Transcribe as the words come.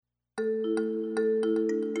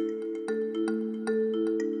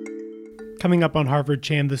Coming up on Harvard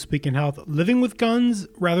Chan This Week in Health, living with guns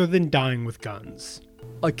rather than dying with guns.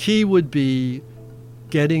 A key would be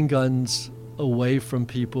getting guns away from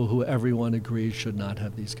people who everyone agrees should not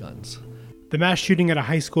have these guns. The mass shooting at a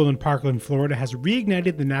high school in Parkland, Florida has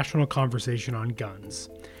reignited the national conversation on guns.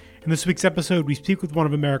 In this week's episode, we speak with one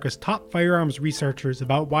of America's top firearms researchers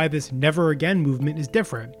about why this never again movement is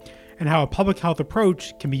different and how a public health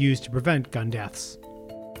approach can be used to prevent gun deaths.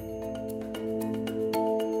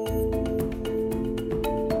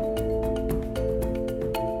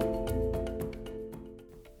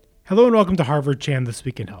 Hello and welcome to Harvard Chan This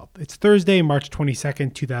Week in Health. It's Thursday, March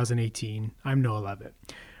 22nd, 2018. I'm Noah Levitt.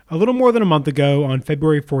 A little more than a month ago, on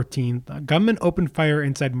February 14th, a gunman opened fire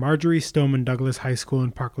inside Marjory Stoneman Douglas High School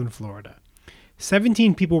in Parkland, Florida.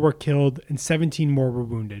 17 people were killed and 17 more were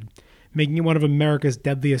wounded, making it one of America's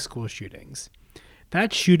deadliest school shootings.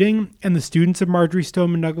 That shooting and the students of Marjory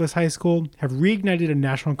Stoneman Douglas High School have reignited a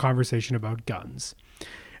national conversation about guns.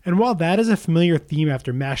 And while that is a familiar theme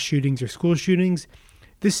after mass shootings or school shootings,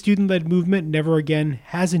 this student-led movement never again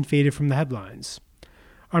hasn't faded from the headlines.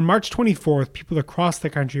 On March 24th, people across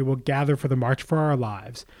the country will gather for the March for Our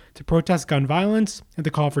Lives to protest gun violence and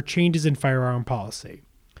to call for changes in firearm policy.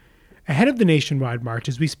 Ahead of the nationwide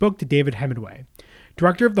marches, we spoke to David Hemenway,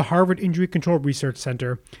 director of the Harvard Injury Control Research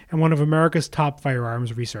Center and one of America's top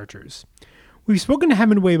firearms researchers. We've spoken to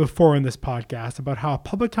Hemenway before in this podcast about how a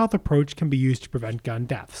public health approach can be used to prevent gun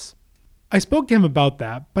deaths. I spoke to him about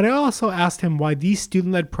that, but I also asked him why these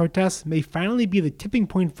student-led protests may finally be the tipping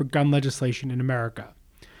point for gun legislation in America.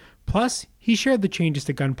 Plus, he shared the changes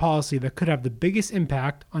to gun policy that could have the biggest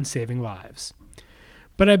impact on saving lives.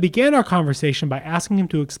 But I began our conversation by asking him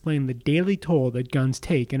to explain the daily toll that guns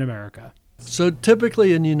take in America. So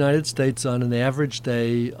typically in the United States, on an average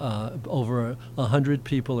day, over 100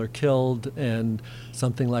 people are killed and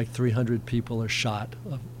something like 300 people are shot.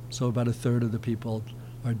 So about a third of the people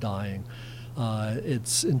are dying.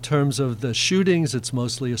 It's in terms of the shootings, it's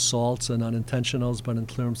mostly assaults and unintentionals, but in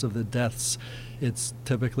terms of the deaths, it's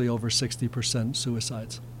typically over 60%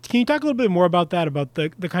 suicides. Can you talk a little bit more about that, about the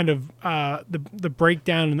kind of the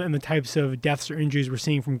breakdown and the types of deaths or injuries we're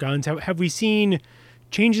seeing from guns? Have we seen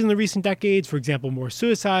changes in the recent decades? For example, more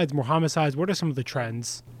suicides, more homicides? What are some of the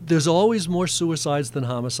trends? There's always more suicides than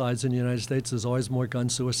homicides in the United States. There's always more gun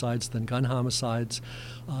suicides than gun homicides.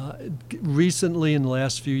 Recently, in the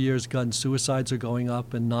last few years, gun suicides are going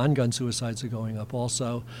up and non-gun suicides are going up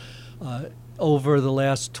also. Over the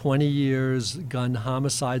last 20 years, gun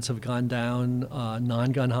homicides have gone down,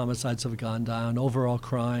 non-gun homicides have gone down. Overall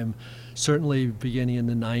crime, certainly beginning in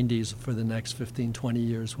the 90s for the next 15, 20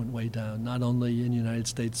 years, went way down, not only in the United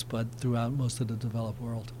States, but throughout most of the developed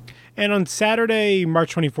world. And on Saturday,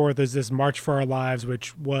 March 24th, is this March for Our Lives,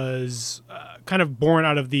 which was kind of born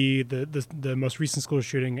out of the most recent school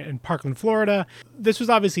shooting in Parkland, Florida. This was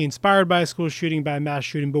obviously inspired by a school shooting, by a mass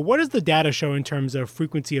shooting, but what does the data show in terms of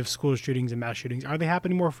frequency of school shootings and mass shootings? Are they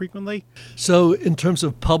happening more frequently? So in terms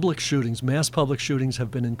of public shootings, mass public shootings have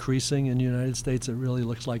been increasing in the United States. It really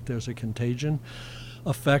looks like there's a contagion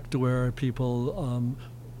effect where people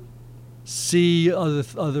see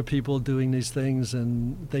other people doing these things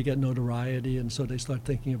and they get notoriety, and so they start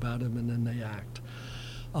thinking about them and then they act.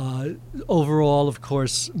 Overall, of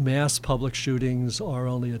course, mass public shootings are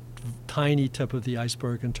only a tiny tip of the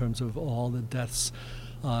iceberg in terms of all the deaths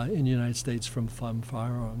in the United States from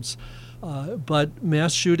firearms. But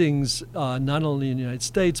mass shootings, not only in the United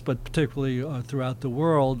States, but particularly throughout the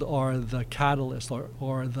world, are the catalyst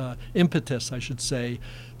or the impetus, I should say,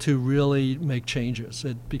 to really make changes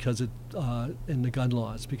in the gun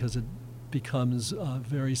laws, because it becomes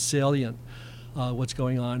very salient what's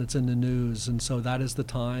going on. It's in the news. And so that is the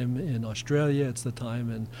time in Australia, it's the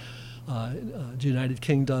time in the United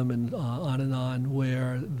Kingdom, and on,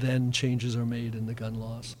 where then changes are made in the gun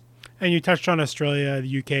laws. And you touched on Australia,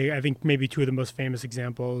 the UK, I think maybe two of the most famous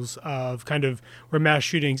examples of kind of where mass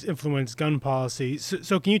shootings influence gun policy.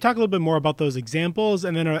 So can you talk a little bit more about those examples?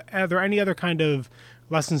 And then are there any other kind of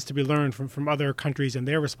lessons to be learned from other countries and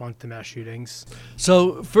their response to mass shootings?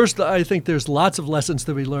 So first, I think there's lots of lessons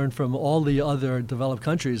to be learned from all the other developed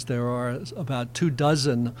countries. There are about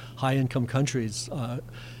 24 high-income countries,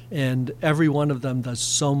 and every one of them does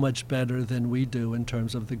so much better than we do in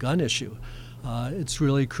terms of the gun issue. It's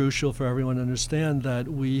really crucial for everyone to understand that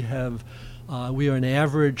we are an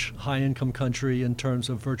average high-income country in terms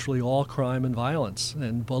of virtually all crime and violence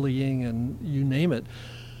and bullying and you name it.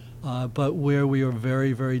 But where we are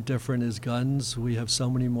very, very different is guns. We have so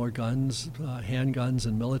many more guns, handguns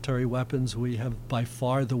and military weapons. We have by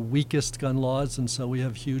far the weakest gun laws, and so we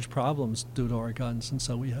have huge problems due to our guns. And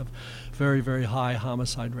so we have very, very high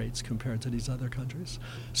homicide rates compared to these other countries.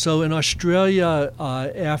 So in Australia,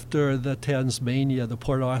 after the Tasmania, the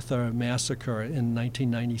Port Arthur massacre in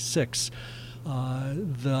 1996,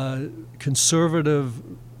 the Conservative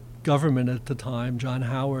government at the time, John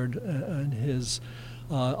Howard and his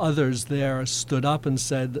others there, stood up and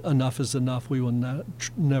said, enough is enough. We will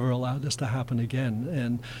never allow this to happen again.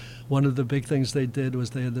 And one of the big things they did was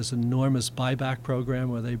they had this enormous buyback program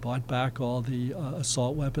where they bought back all the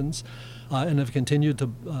assault weapons and have continued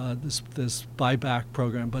to this buyback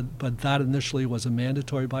program. But that initially was a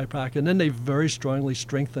mandatory buyback. And then they very strongly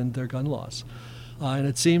strengthened their gun laws. And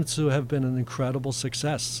it seems to have been an incredible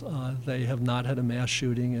success. They have not had a mass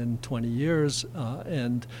shooting in 20 years,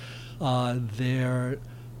 and their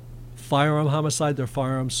firearm homicide, their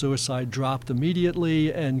firearm suicide dropped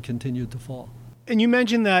immediately and continued to fall. And you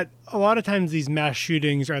mentioned that a lot of times these mass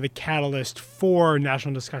shootings are the catalyst for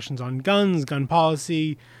national discussions on guns, gun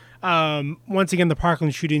policy. Once again, the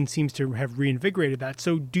Parkland shooting seems to have reinvigorated that.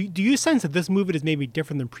 So do you sense that this movement is maybe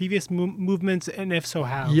different than previous movements, and if so,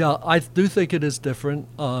 how? Yeah, I do think it is different.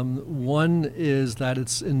 One is that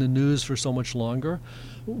it's in the news for so much longer.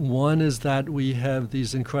 One is that we have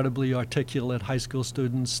these incredibly articulate high school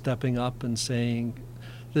students stepping up and saying,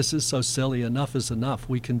 this is so silly, enough is enough,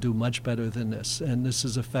 we can do much better than this. And this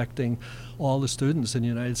is affecting all the students in the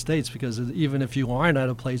United States, because even if you aren't at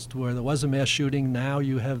a place where there was a mass shooting, now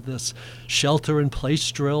you have this shelter-in-place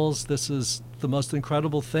drills. This is the most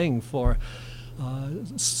incredible thing for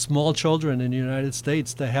small children in the United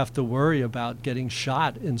States to have to worry about getting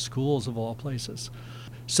shot in schools of all places.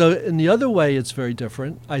 So in the other way it's very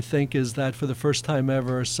different, I think, is that for the first time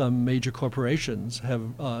ever, some major corporations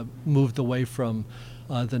have moved away from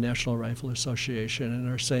the National Rifle Association and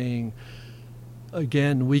are saying,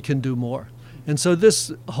 again, we can do more. And so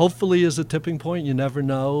this hopefully is a tipping point. You never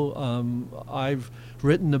know. I've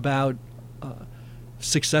written about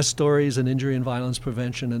success stories in injury and violence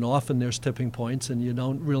prevention, and often there's tipping points, and you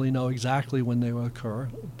don't really know exactly when they will occur.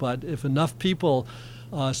 But if enough people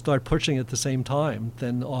start pushing at the same time,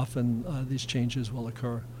 then often these changes will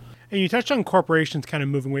occur. And you touched on corporations kind of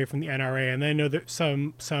moving away from the NRA, and I know that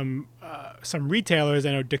some retailers,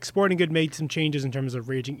 I know Dick's Sporting Goods made some changes in terms of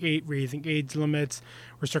raising age limits,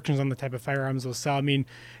 restrictions on the type of firearms they'll sell. I mean,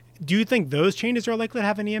 do you think those changes are likely to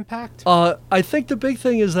have any impact? I think the big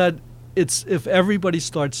thing is that it's if everybody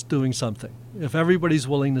starts doing something, if everybody's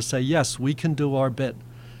willing to say, yes, we can do our bit.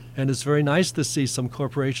 And it's very nice to see some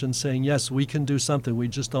corporations saying, yes, we can do something. We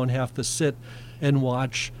just don't have to sit and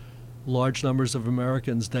watch large numbers of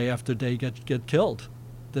Americans day after day get killed.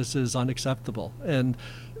 This is unacceptable. And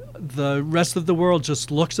the rest of the world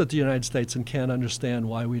just looks at the United States and can't understand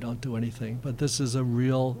why we don't do anything. But this is a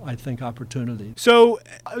real, I think, opportunity. So,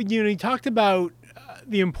 you talked about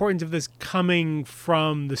the importance of this coming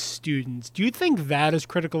from the students. Do you think that is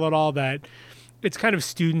critical at all, that it's kind of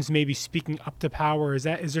students maybe speaking up to power? Is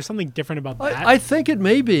there something different about that? I think it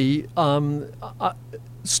may be.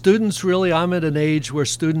 Students really, I'm at an age where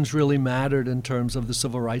students really mattered in terms of the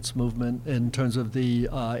civil rights movement, in terms of the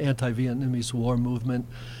anti-Vietnamese War movement.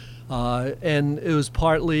 And it was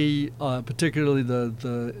partly, particularly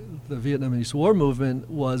the Vietnamese War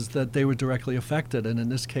movement, was that they were directly affected. And in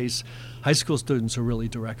this case, high school students are really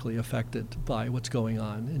directly affected by what's going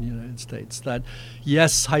on in the United States. That,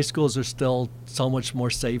 yes, high schools are still so much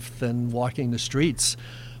more safe than walking the streets,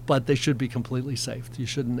 but they should be completely safe. You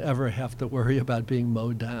shouldn't ever have to worry about being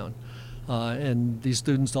mowed down. And these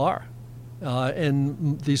students are.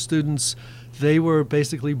 And these students, they were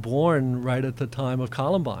basically born right at the time of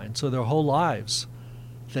Columbine. So their whole lives,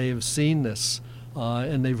 they have seen this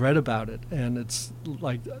and they've read about it. And it's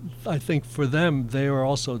like, I think for them, they are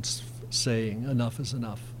also saying enough is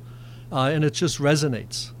enough. And it just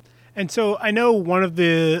resonates. And so I know one of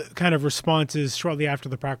the kind of responses shortly after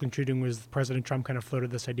the Parkland shooting was President Trump kind of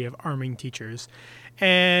floated this idea of arming teachers.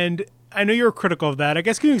 And I know you're critical of that. I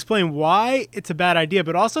guess can you explain why it's a bad idea,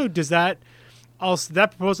 but also does that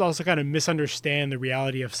proposal also kind of misunderstand the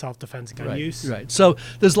reality of self-defense gun use? Right. So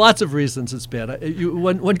there's lots of reasons it's bad.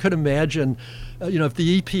 One could imagine, if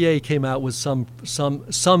the EPA came out with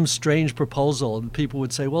some strange proposal, people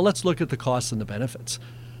would say, well, let's look at the costs and the benefits.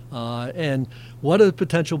 And what are the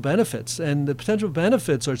potential benefits? And the potential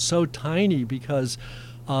benefits are so tiny because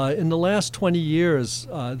in the last 20 years,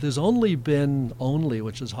 there's only been,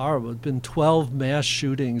 which is horrible, been 12 mass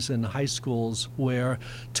shootings in high schools where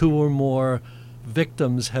 2 or more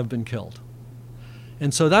victims have been killed.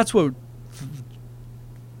 And so that's what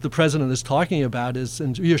the president is talking about is,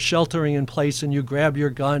 and you're sheltering in place and you grab your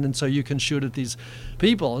gun and so you can shoot at these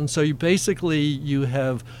people. And so you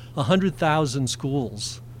have 100,000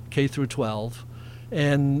 schools, K through 12,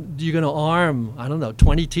 and you're going to arm,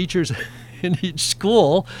 20 teachers in each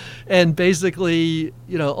school, and basically,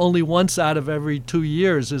 only once out of every 2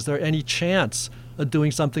 years is there any chance of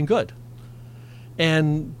doing something good.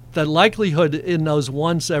 And the likelihood in those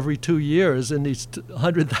once every 2 years in these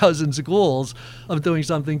 100,000 schools of doing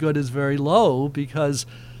something good is very low, because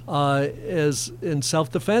as in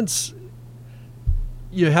self-defense,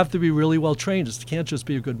 you have to be really well trained. You can't just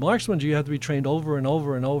be a good marksman. You have to be trained over and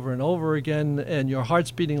over and over and over again, and your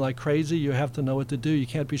heart's beating like crazy. You have to know what to do. You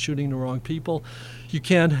can't be shooting the wrong people. You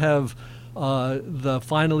can't have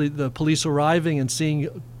the police arriving and seeing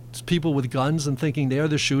people with guns and thinking they're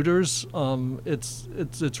the shooters.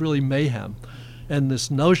 It's really mayhem, and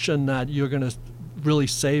this notion that you're going to really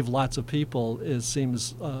save lots of people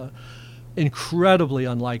seems incredibly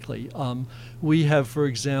unlikely. We have, for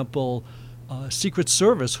example, Secret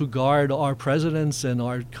Service who guard our presidents and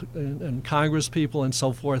our and Congress people and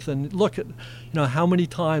so forth, and look at how many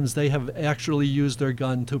times they have actually used their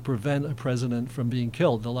gun to prevent a president from being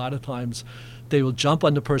killed. A lot of times they will jump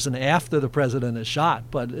on the person after the president is shot,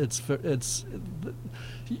 but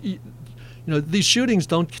these shootings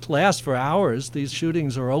don't last for hours. These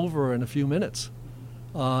shootings are over in a few minutes,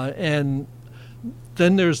 and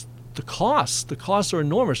then there's the costs. The costs are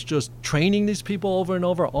enormous. Just training these people over and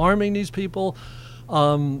over, arming these people,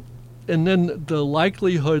 and then the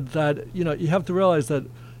likelihood that you have to realize that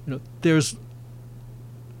there's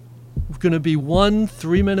going to be 1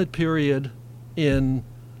 3-minute period in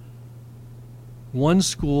one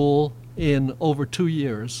school in over 2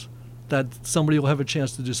 years that somebody will have a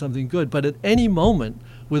chance to do something good. But at any moment,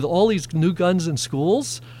 with all these new guns in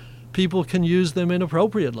schools, people can use them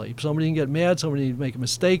inappropriately. Somebody can get mad, somebody can make a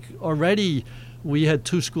mistake. Already, we had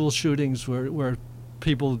 2 school shootings where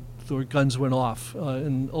their guns went off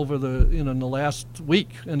in the last week,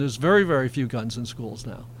 and there's very, very few guns in schools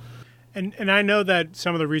now. And I know that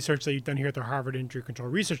some of the research that you've done here at the Harvard Injury Control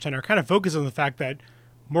Research Center kind of focuses on the fact that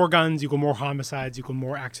more guns equal more homicides equal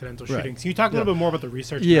more accidental shootings. Right. Can you talk a little bit more about the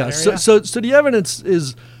research? Yeah. In that area? So the evidence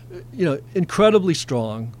is, incredibly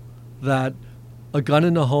strong that a gun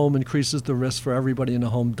in the home increases the risk for everybody in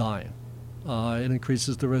the home dying. It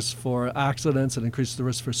increases the risk for accidents. It increases the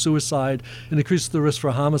risk for suicide. It increases the risk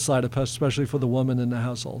for homicide, especially for the woman in the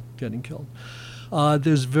household getting killed.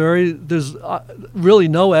 There's really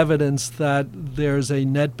no evidence that there's a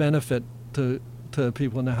net benefit to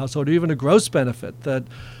people in the household, or even a gross benefit that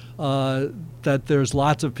there's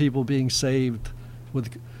lots of people being saved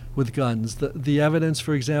with guns. The evidence,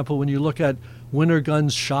 for example, when you look at when are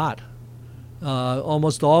guns shot,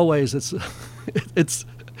 almost always it's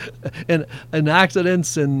in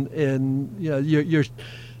accidents, and you're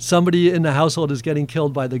somebody in the household is getting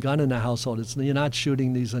killed by the gun in the household. You're not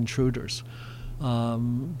shooting these intruders,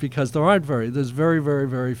 because there's very, very,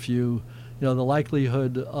 very few. The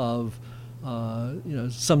likelihood of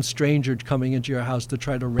some stranger coming into your house to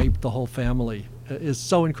try to rape the whole family is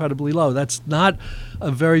so incredibly low. That's not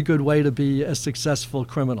a very good way to be a successful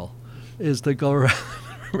criminal, is to go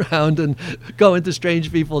around and go into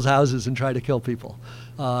strange people's houses and try to kill people.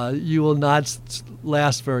 You will not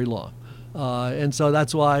last very long. And so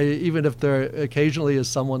that's why, even if there occasionally is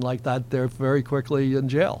someone like that, they're very quickly in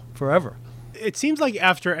jail forever. It seems like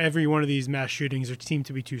after every one of these mass shootings, there seem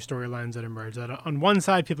to be 2 storylines that emerge. That on one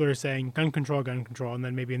side, people are saying gun control, and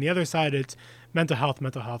then maybe on the other side, it's mental health.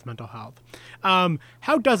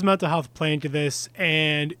 How does mental health play into this?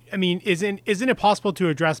 And I mean, isn't it possible to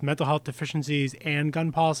address mental health deficiencies and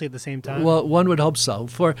gun policy at the same time? Well, one would hope so.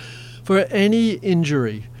 For any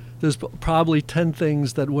injury, there's probably 10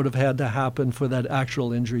 things that would have had to happen for that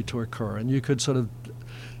actual injury to occur, and you could sort of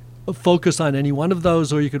focus on any one of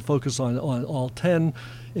those, or you could focus on all 10.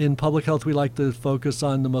 In public health, we like to focus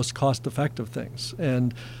on the most cost-effective things.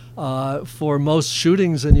 And for most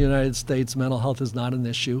shootings in the United States, mental health is not an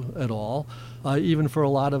issue at all. Even for a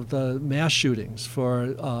lot of the mass shootings,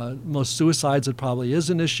 for most suicides, it probably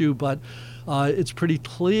is an issue. But it's pretty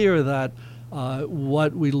clear that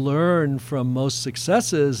what we learn from most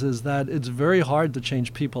successes is that it's very hard to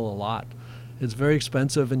change people a lot. It's very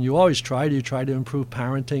expensive, and you always try to improve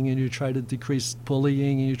parenting, and you try to decrease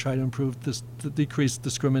bullying, and you try to decrease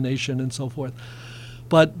discrimination and so forth.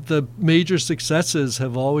 But the major successes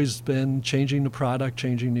have always been changing the product,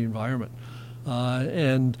 changing the environment.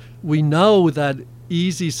 And we know that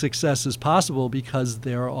easy success is possible because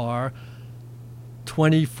there are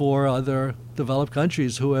 24 other developed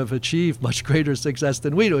countries who have achieved much greater success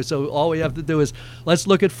than we do. So all we have to do is, let's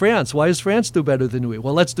look at France. Why does France do better than we?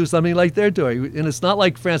 Well, let's do something like they're doing. And it's not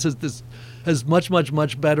like France has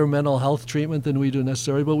much better mental health treatment than we do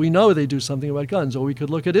necessarily, but we know they do something about guns. Or we could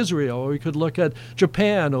look at Israel, or we could look at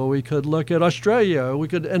Japan, or we could look at Australia, or we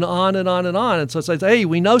could, and on and on and on. And so it's like, hey,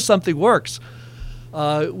 we know something works.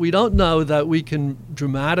 We don't know that we can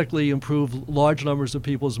dramatically improve large numbers of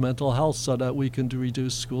people's mental health so that we can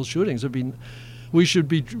reduce school shootings. We should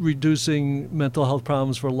be reducing mental health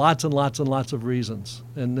problems for lots and lots and lots of reasons,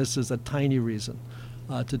 and this is a tiny reason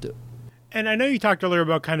to do. And I know you talked earlier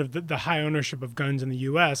about kind of the high ownership of guns in the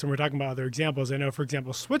U.S., and we're talking about other examples. I know, for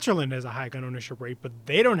example, Switzerland has a high gun ownership rate, but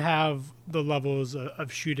they don't have the levels of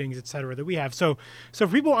shootings, et cetera, that we have. So if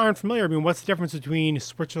people aren't familiar, I mean, what's the difference between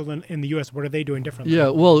Switzerland and the U.S.? What are they doing differently?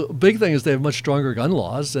 Yeah, well, big thing is they have much stronger gun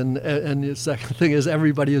laws, and the second thing is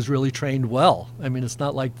everybody is really trained well. I mean, it's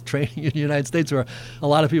not like training in the United States where a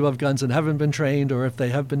lot of people have guns and haven't been trained, or if they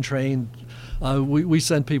have been trained, we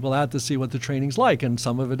send people out to see what the training's like, and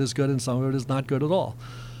some of it is good and some of it is not good at all.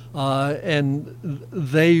 And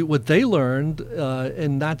what they learned,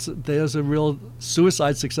 and there's a real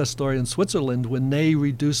suicide success story in Switzerland. When they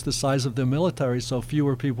reduced the size of their military so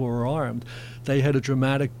fewer people were armed, they had a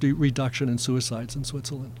dramatic reduction in suicides in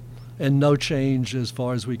Switzerland. And no change, as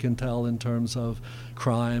far as we can tell, in terms of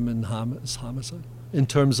crime and homicide, in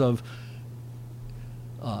terms of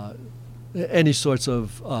any sorts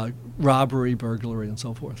of robbery, burglary, and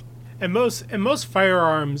so forth. And most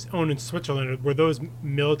firearms owned in Switzerland, were those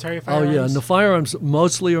military firearms? Oh, yeah, and the firearms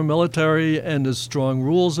mostly are military, and there's strong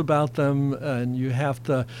rules about them, and you have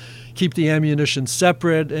to keep the ammunition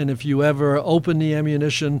separate, and if you ever open the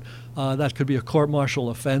ammunition, that could be a court-martial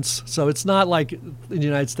offense. So it's not like in the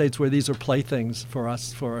United States where these are playthings for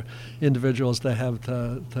us, for individuals to have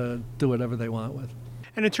to do whatever they want with.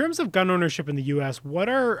 And in terms of gun ownership in the U.S., what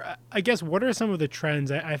are some of the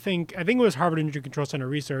trends? I think it was Harvard Energy Control Center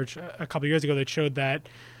research a couple of years ago that showed that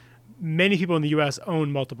many people in the U.S.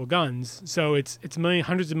 own multiple guns. So it's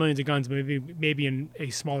hundreds of millions of guns, maybe in a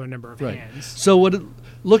smaller number of hands. So what it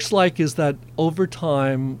looks like is that over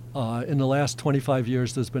time, in the last 25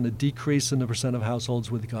 years, there's been a decrease in the percent of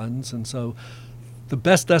households with guns, and so the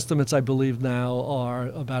best estimates, I believe, now are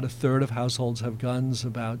about a third of households have guns,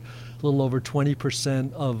 about a little over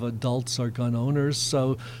 20% of adults are gun owners.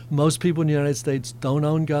 So most people in the United States don't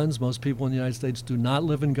own guns. Most people in the United States do not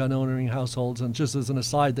live in gun-owning households. And just as an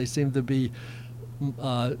aside, they seem to be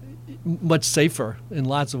much safer in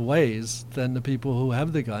lots of ways than the people who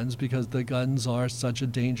have the guns, because the guns are such a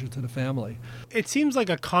danger to the family. It seems like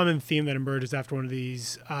a common theme that emerges after one of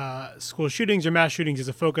these school shootings or mass shootings is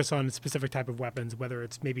a focus on a specific type of weapons, whether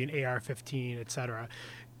it's maybe an AR-15, et cetera.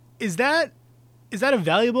 Is that a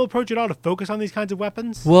valuable approach at all, to focus on these kinds of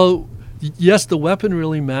weapons? Well, yes, the weapon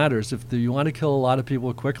really matters. If you want to kill a lot of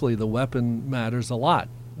people quickly, the weapon matters a lot.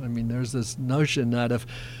 I mean, there's this notion that if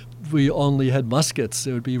we only had muskets,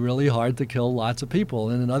 it would be really hard to kill lots of people.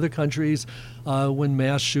 And in other countries, when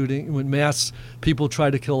mass people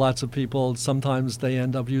try to kill lots of people, sometimes they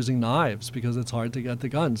end up using knives because it's hard to get the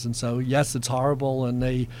guns. And so, yes, it's horrible, and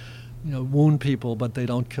they wound people, but they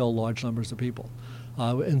don't kill large numbers of people.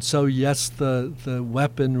 And so, yes, the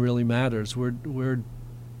weapon really matters. We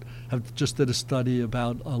have just did a study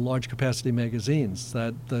about large capacity magazines,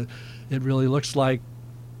 that it really looks like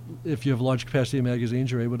if you have large capacity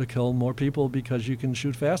magazines, you're able to kill more people because you can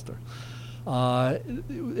shoot faster.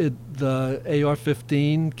 The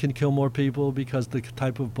AR-15 can kill more people because the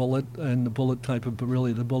type of bullet and the bullet type of,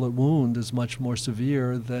 really the bullet wound is much more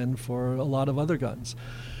severe than for a lot of other guns.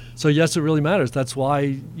 So yes, it really matters. That's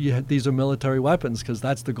why these are military weapons, because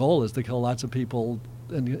that's the goal, is to kill lots of people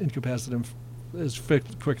and incapacitate them as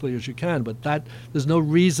quickly as you can. But there's no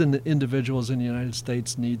reason that individuals in the United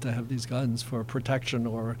States need to have these guns for protection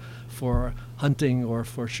or for hunting or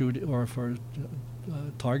for shooting or for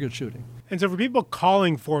target shooting. And so for people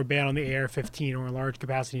calling for a ban on the AR-15 or large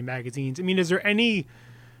capacity magazines, I mean, is there any,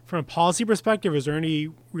 from a policy perspective, is there any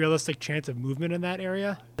realistic chance of movement in that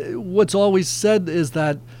area? What's always said is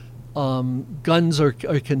that guns are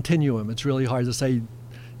a continuum. It's really hard to say,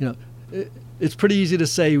 it's pretty easy to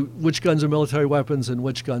say which guns are military weapons and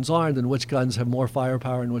which guns aren't, and which guns have more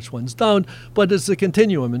firepower and which ones don't. But it's a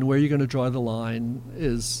continuum, and where you're going to draw the line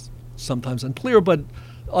is sometimes unclear. But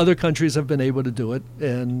other countries have been able to do it,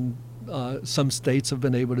 and some states have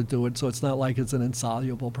been able to do it. So it's not like it's an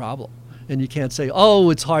insoluble problem. And you can't say,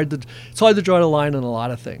 it's hard to draw the line on a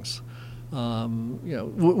lot of things.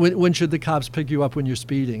 When should the cops pick you up when you're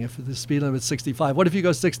speeding? If the speed limit's 65, what if you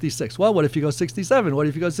go 66? Well, what if you go 67? What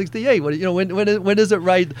if you go 68? When is it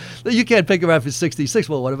right? You can't pick them up at 66.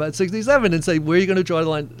 Well, what about 67? And say, where are you going to draw the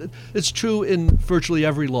line? It's true in virtually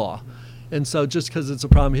every law. And so just because it's a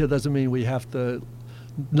problem here doesn't mean we have to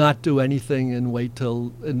not do anything and wait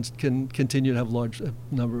till and can continue to have large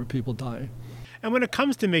number of people die. And when it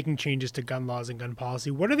comes to making changes to gun laws and gun policy,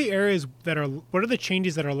 what are the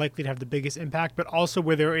changes that are likely to have the biggest impact, but also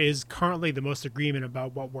where there is currently the most agreement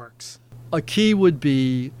about what works? A key would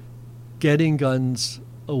be getting guns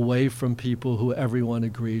away from people who everyone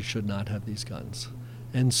agrees should not have these guns.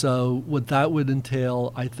 And so what that would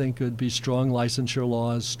entail, I think, would be strong licensure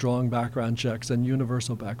laws, strong background checks, and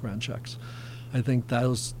universal background checks. I think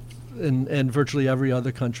those, in virtually every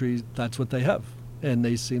other country, that's what they have. And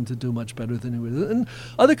they seem to do much better than we do. And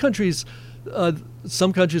other countries,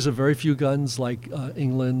 some countries have very few guns, like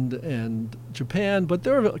England and Japan, but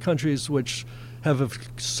there are countries which have a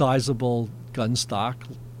sizable gun stock.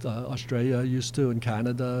 Australia used to, and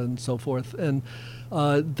Canada, and so forth. And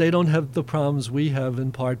they don't have the problems we have,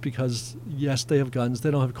 in part because, yes, they have guns.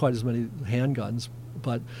 They don't have quite as many handguns,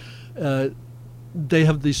 but they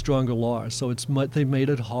have these stronger laws. So they made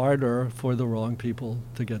it harder for the wrong people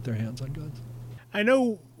to get their hands on guns. I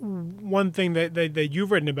know one thing that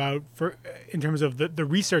you've written about in terms of the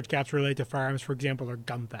research gaps related to firearms, for example, are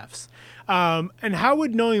gun thefts. And how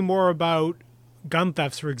would knowing more about gun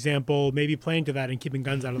thefts, for example, maybe play into that and keeping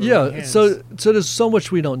guns out of the wrong hands? So there's so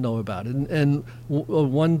much we don't know about it. And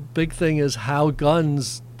one big thing is how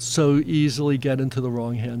guns so easily get into the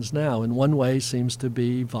wrong hands now. And one way seems to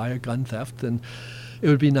be via gun theft. And it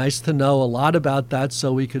would be nice to know a lot about that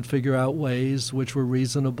so we could figure out ways which were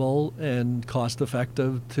reasonable and cost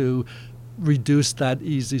effective to reduce that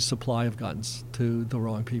easy supply of guns to the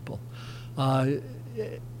wrong people.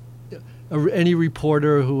 Any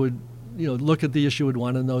reporter who would look at the issue would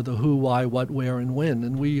want to know the who, why, what, where, and when,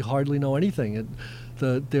 and we hardly know anything.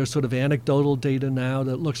 There's sort of anecdotal data now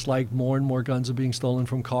that looks like more and more guns are being stolen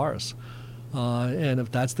from cars. And if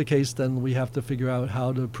that's the case, then we have to figure out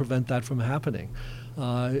how to prevent that from happening.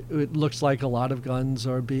 It looks like a lot of guns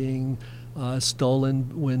are being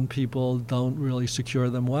stolen when people don't really secure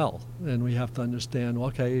them well. And we have to understand,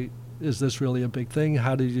 okay, is this really a big thing?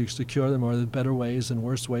 How do you secure them? Are there better ways and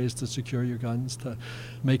worse ways to secure your guns to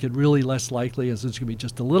make it really less likely? Is it going to be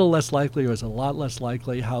just a little less likely, or is it a lot less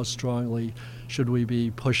likely? How strongly should we be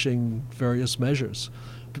pushing various measures?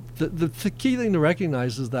 The key thing to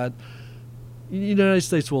recognize is that the United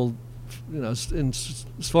States will, as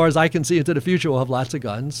far as I can see into the future, we'll have lots of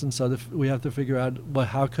guns. And so we have to figure out, well,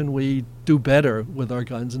 how can we do better with our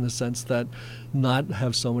guns in the sense that not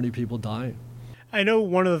have so many people dying? I know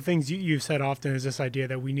one of the things you've said often is this idea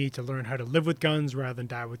that we need to learn how to live with guns rather than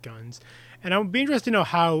die with guns. And I would be interested to know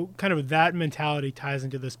how kind of that mentality ties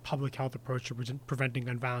into this public health approach to preventing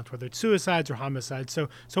gun violence, whether it's suicides or homicides. So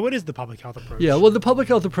what is the public health approach? Yeah, well, the public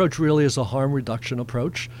health approach really is a harm reduction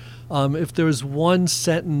approach. If there's one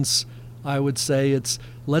sentence, I would say it's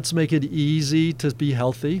let's make it easy to be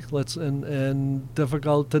healthy, and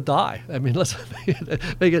difficult to die. I mean, let's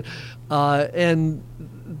make it, and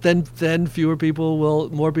then more people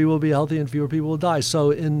will be healthy and fewer people will die.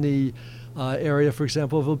 So in the area, for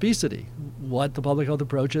example, of obesity, what the public health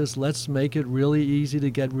approach is, let's make it really easy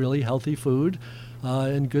to get really healthy food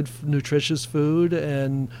and good nutritious food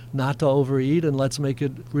and not to overeat, and let's make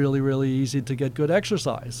it really, really easy to get good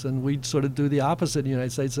exercise. And we sort of do the opposite in the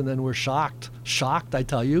United States, and then we're shocked, I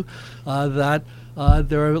tell you, that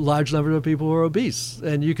there are a large number of people who are obese.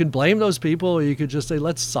 And you can blame those people, or you could just say,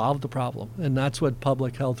 let's solve the problem. And that's what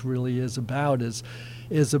public health really is about, is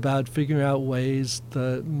about figuring out ways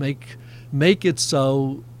to make it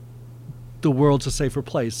so the world's a safer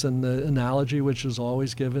place. And the analogy which is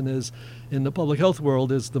always given is, in the public health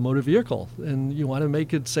world, is the motor vehicle. And you want to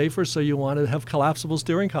make it safer, so you want to have collapsible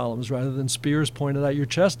steering columns rather than spears pointed at your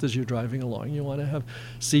chest as you're driving along. You want to have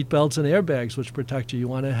seat belts and airbags which protect you. You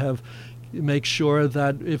want to make sure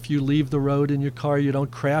that if you leave the road in your car, you don't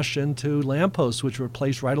crash into lampposts which were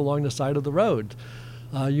placed right along the side of the road.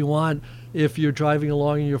 You want, if you're driving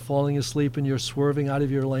along and you're falling asleep and you're swerving out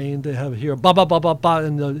of your lane, to hear ba ba ba ba ba,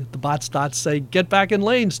 and the bot starts say, "Get back in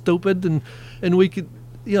lane, stupid!" And we could,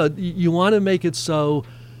 you want to make it so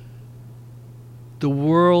the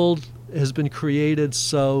world has been created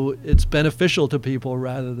so it's beneficial to people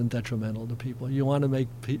rather than detrimental to people. You want to make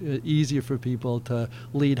it easier for people to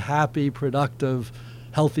lead happy, productive,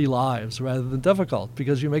 healthy lives rather than difficult,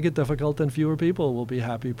 because you make it difficult, then fewer people will be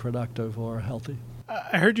happy, productive, or healthy.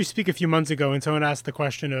 I heard you speak a few months ago, and someone asked the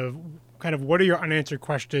question of kind of what are your unanswered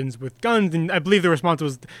questions with guns, and I believe the response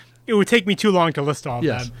was, it would take me too long to list all of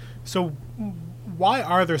Yes. them. So why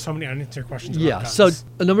are there so many unanswered questions about Yeah, guns? so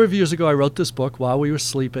a number of years ago, I wrote this book while we were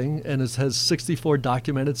sleeping, and it has 64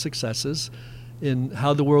 documented successes in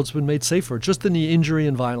how the world's been made safer, just in the injury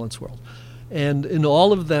and violence world. And in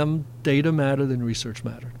all of them, data mattered and research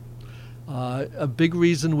mattered. A big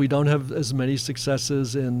reason we don't have as many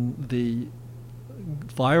successes in the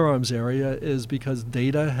firearms area is because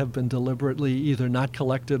data have been deliberately either not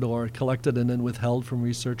collected or collected and then withheld from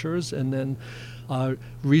researchers, and then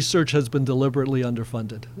research has been deliberately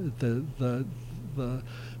underfunded. The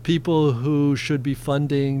people who should be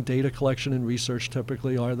funding data collection and research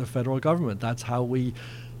typically are the federal government. That's how we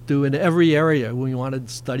do in every area. When we want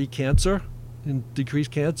to study cancer and decrease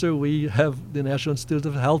cancer, we have the National Institute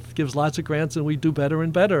of Health gives lots of grants, and we do better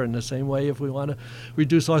and better. In the same way, if we want to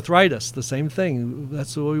reduce arthritis, the same thing.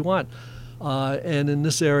 That's what we want. And in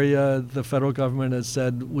this area, the federal government has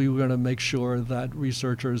said we were going to make sure that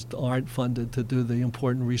researchers aren't funded to do the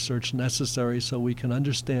important research necessary so we can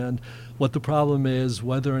understand what the problem is,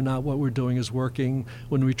 whether or not what we're doing is working.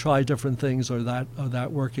 When we try different things, are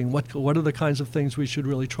that working? What are the kinds of things we should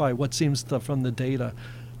really try? What seems from the data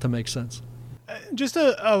to make sense? Just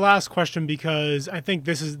a last question, because I think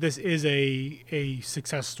this is a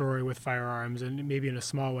success story with firearms, and maybe in a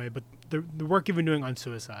small way, but the work you've been doing on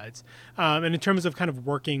suicides, and in terms of kind of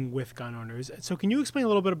working with gun owners. So can you explain a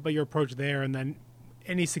little bit about your approach there, and then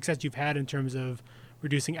any success you've had in terms of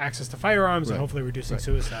reducing access to firearms and hopefully reducing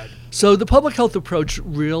suicide? So the public health approach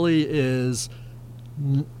really is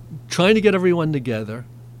trying to get everyone together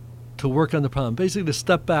to work on the problem, basically to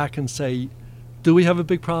step back and say, do we have a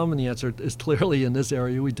big problem? And the answer is clearly in this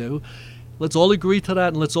area we do. Let's all agree to that,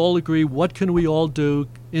 and let's all agree what can we all do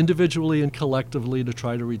individually and collectively to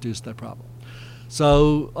try to reduce that problem.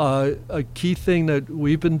 So a key thing that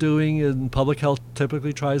we've been doing and public health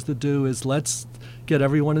typically tries to do is let's get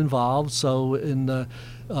everyone involved. So in the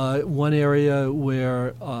one area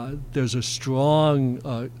where there's a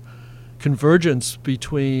strong convergence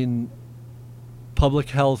between public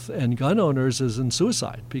health and gun owners is in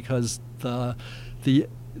suicide, because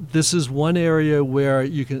this is one area where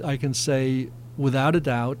I can say without a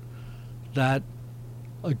doubt that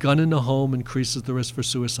a gun in the home increases the risk for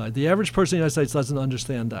suicide. The average person in the United States doesn't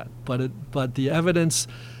understand that, but the evidence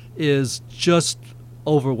is just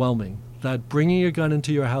overwhelming that bringing a gun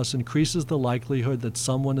into your house increases the likelihood that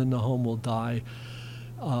someone in the home will die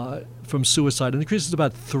from suicide. It increases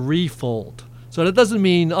about threefold. So that doesn't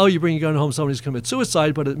mean, you bring a gun home, somebody's going to commit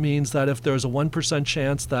suicide, but it means that if there's a 1%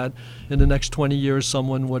 chance that in the next 20 years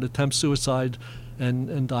someone would attempt suicide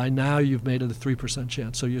and die, now you've made it a 3%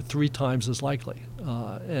 chance. So you're 3 times as likely.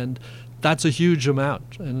 And that's a huge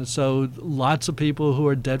amount. And so lots of people who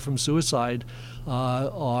are dead from suicide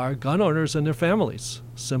are gun owners and their families,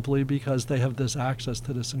 simply because they have this access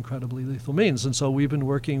to this incredibly lethal means. And so we've been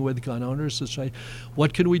working with gun owners to say,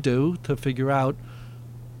 what can we do to figure out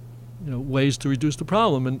ways to reduce the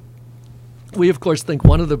problem? And we, of course, think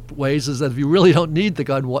one of the ways is that if you really don't need the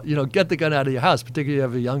gun, get the gun out of your house, particularly if you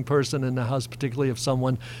have a young person in the house, particularly if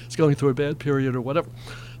someone is going through a bad period or whatever.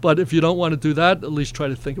 But if you don't want to do that, at least try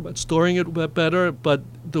to think about storing it a bit better. But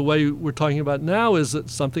the way we're talking about now is that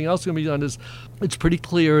something else can be done. Is it's pretty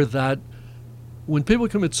clear that when people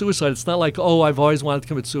commit suicide, it's not like, I've always wanted to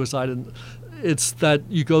commit suicide. And it's that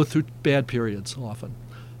you go through bad periods often.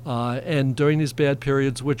 And during these bad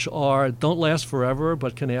periods, which don't last forever,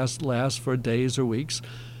 but can last for days or weeks,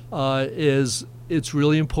 it's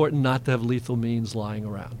really important not to have lethal means lying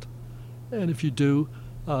around. And if you do,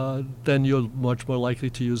 then you're much more likely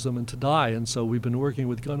to use them and to die. And so we've been working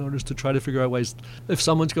with gun owners to try to figure out ways. If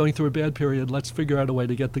someone's going through a bad period, let's figure out a way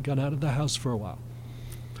to get the gun out of the house for a while.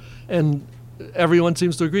 And everyone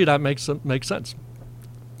seems to agree that makes sense.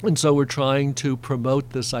 And so we're trying to promote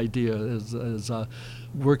this idea as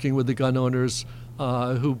working with the gun owners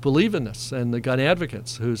who believe in this, and the gun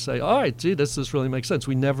advocates who say, all right, this really makes sense.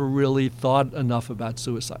 We never really thought enough about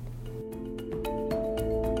suicide.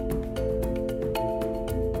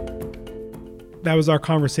 That was our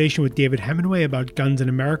conversation with David Hemenway about guns in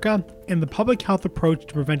America and the public health approach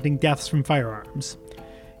to preventing deaths from firearms.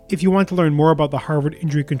 If you want to learn more about the Harvard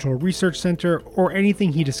Injury Control Research Center or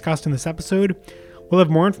anything he discussed in this episode, we'll have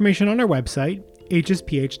more information on our website,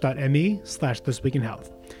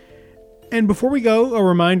 hsph.me/thisweekinhealth. And before we go, a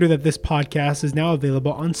reminder that this podcast is now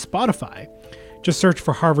available on Spotify. Just search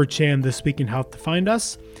for Harvard Chan This Week in Health to find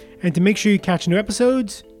us. And to make sure you catch new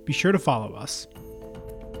episodes, be sure to follow us.